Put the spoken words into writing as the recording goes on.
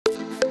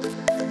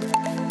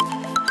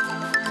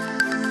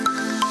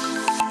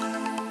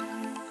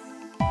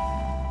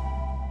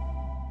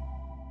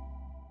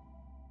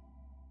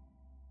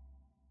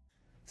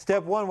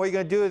Step one, what you're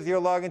going to do is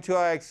you're log into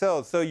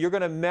IXL. So you're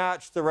going to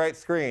match the right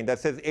screen that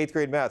says 8th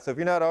grade math. So if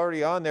you're not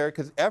already on there,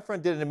 because Efren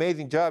did an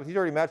amazing job, he's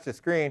already matched the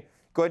screen.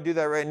 Go ahead and do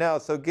that right now.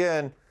 So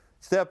again,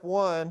 step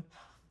one,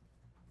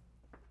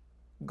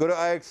 go to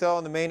IXL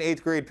on the main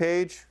 8th grade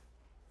page.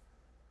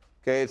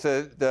 Okay, it's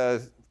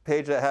the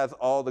page that has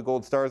all the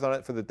gold stars on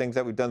it for the things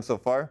that we've done so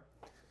far.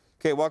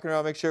 Okay, walking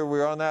around, make sure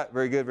we're on that.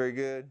 Very good, very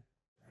good.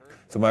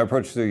 So my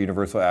approach to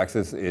universal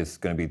access is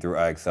going to be through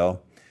IXL.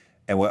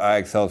 And what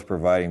IXL is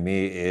providing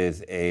me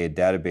is a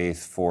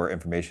database for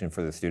information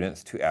for the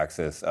students to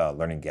access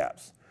learning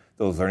gaps.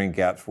 Those learning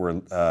gaps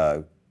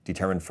were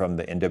determined from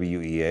the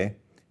NWEA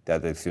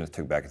that the students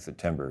took back in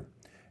September.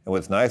 And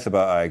what's nice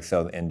about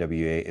IXL and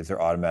NWEA is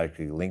they're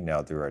automatically linked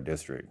now through our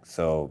district.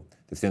 So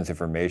the students'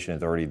 information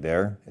is already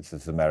there. It's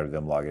just a matter of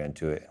them logging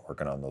into it and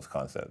working on those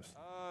concepts.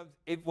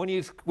 When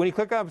you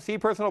click on See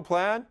Personal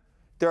Plan,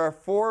 there are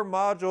 4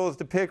 modules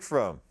to pick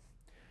from.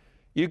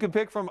 You can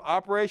pick from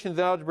operations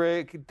and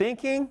algebraic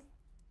thinking.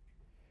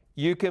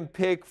 You can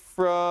pick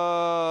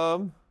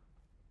from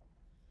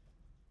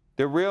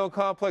the real and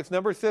complex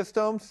number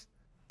systems.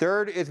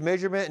 Third is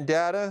measurement and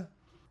data.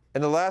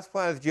 And the last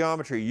plan is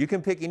geometry. You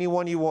can pick any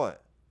one you want.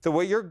 So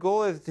what your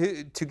goal is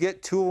to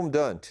get 2 of them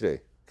done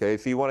today. Okay,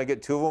 so you want to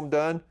get 2 of them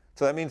done.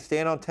 So that means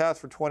staying on task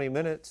for 20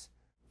 minutes.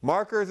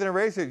 Markers and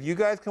erasers. You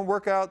guys can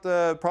work out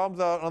the problems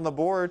out on the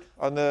board,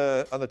 on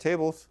the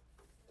tables.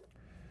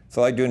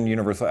 So I like doing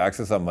universal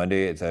access on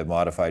Monday. It's a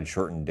modified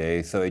shortened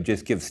day. So it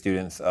just gives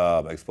students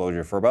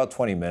exposure for about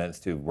 20 minutes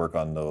to work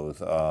on those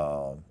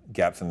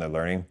gaps in their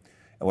learning.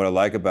 And what I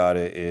like about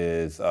it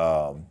is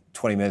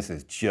 20 minutes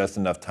is just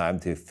enough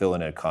time to fill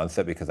in a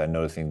concept because I'm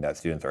noticing that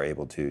students are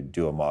able to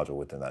do a module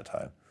within that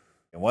time.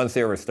 And once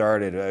they were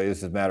started,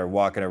 it's just a matter of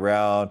walking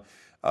around.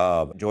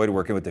 Enjoyed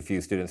working with a few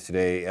students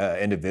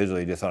today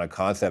individually just on a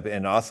concept.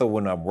 And also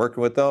when I'm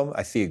working with them,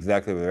 I see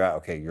exactly where they're at.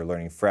 Okay, you're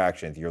learning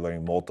fractions, you're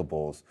learning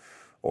multiples,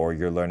 or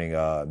you're learning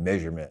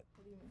measurement.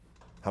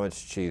 How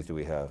much cheese do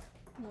we have?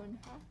 1/2.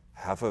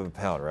 Half of a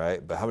pound,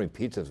 right? But how many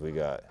pizzas we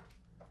got?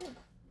 2.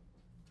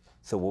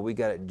 So what we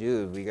gotta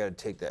do is we gotta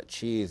take that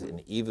cheese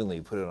and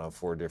evenly put it on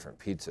 4 different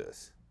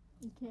pizzas.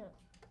 You can't.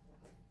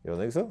 You don't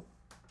think so?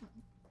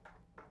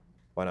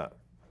 Why not?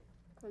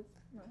 Because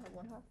you don't have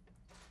 1/2.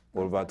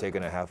 What about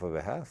taking a half of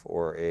a half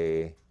or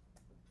a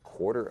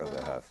quarter of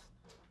a half?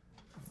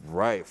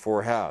 Right,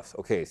 4 halves.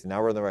 Okay, so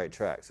now we're on the right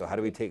track. So how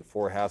do we take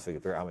 4 halves so we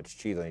can figure out how much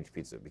cheese on each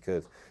pizza?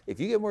 Because if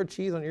you get more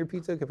cheese on your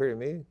pizza compared to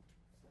me,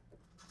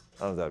 I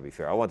don't know if that would be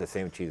fair. I want the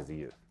same cheese as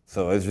you.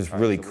 So it's just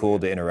really cool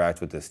to interact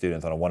with the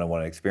students on a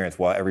one-on-one experience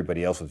while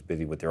everybody else was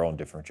busy with their own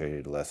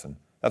differentiated lesson.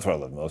 That's what I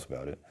love most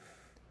about it.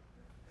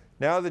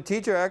 Now as a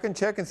teacher, I can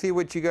check and see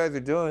what you guys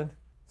are doing.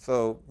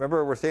 So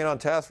remember, we're staying on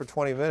task for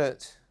 20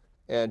 minutes.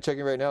 And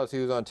checking right now to see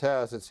who's on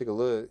task. Let's take a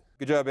look.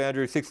 Good job,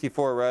 Andrew.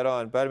 64, right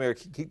on. Vladimir,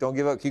 don't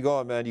give up. Keep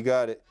going, man. You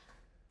got it.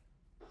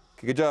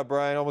 Good job,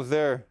 Brian. Almost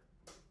there.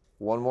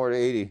 1 more to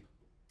 80.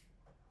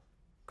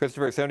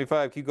 Christopher,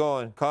 75. Keep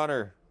going.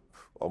 Connor,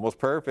 almost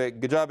perfect.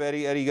 Good job,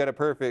 Eddie. Eddie, you got it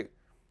perfect.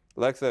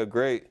 Alexa,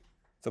 great.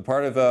 So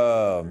part of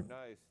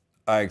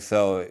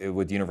IXL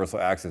with universal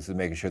access is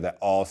making sure that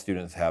all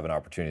students have an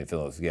opportunity to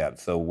fill those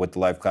gaps. So what the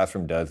live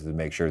classroom does is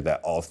make sure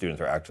that all students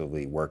are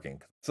actively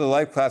working. So the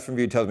live classroom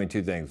view tells me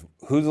 2 things: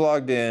 who's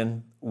logged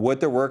in, what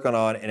they're working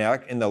on,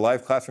 and in the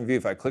live classroom view,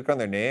 if I click on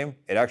their name,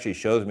 it actually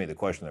shows me the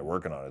question they're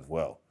working on as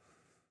well.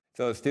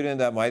 So a student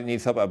that might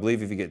need help, I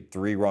believe if you get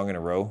 3 wrong in a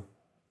row,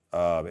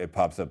 it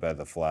pops up as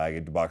a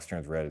flag. The box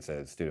turns red, it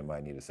says student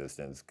might need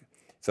assistance.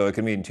 So it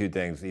can mean 2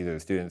 things: either the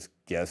student's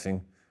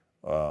guessing,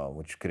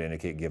 which could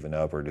indicate giving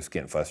up or just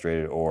getting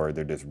frustrated, or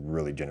they're just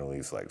really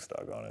genuinely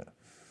stuck on it.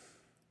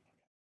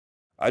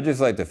 I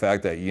just like the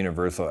fact that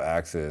universal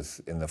access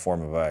in the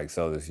form of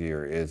IXL this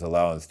year is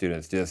allowing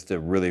students just to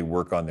really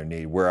work on their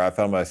need. Where I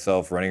found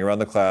myself running around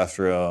the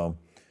classroom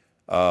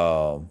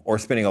or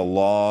spending a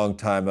long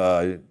time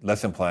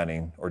lesson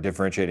planning or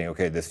differentiating,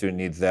 okay, this student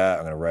needs that,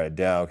 I'm gonna write it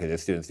down, okay,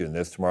 this student's doing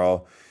this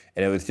tomorrow.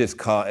 And it was just,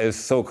 it was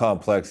so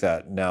complex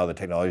that now the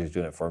technology is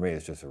doing it for me.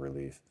 It's just a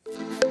relief.